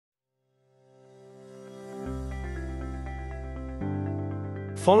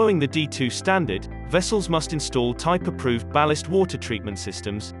Following the D2 standard, vessels must install type-approved ballast water treatment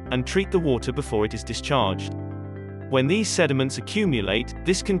systems, and treat the water before it is discharged. When these sediments accumulate,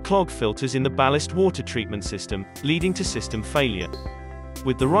 this can clog filters in the ballast water treatment system, leading to system failure.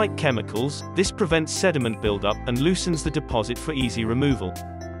 With the right chemicals, this prevents sediment buildup and loosens the deposit for easy removal.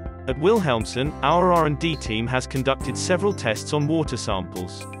 At Wilhelmsen, our R&D team has conducted several tests on water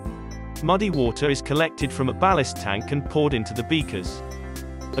samples. Muddy water is collected from a ballast tank and poured into the beakers.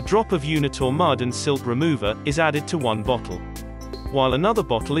 A drop of Unitor mud and silt remover is added to one bottle, while another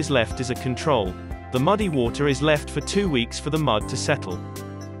bottle is left as a control. The muddy water is left for 2 weeks for the mud to settle.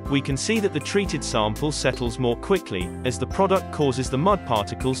 We can see that the treated sample settles more quickly, as the product causes the mud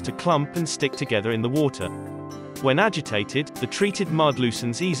particles to clump and stick together in the water. When agitated, the treated mud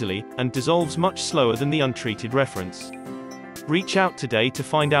loosens easily, and dissolves much slower than the untreated reference. Reach out today to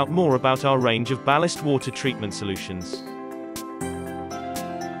find out more about our range of ballast water treatment solutions.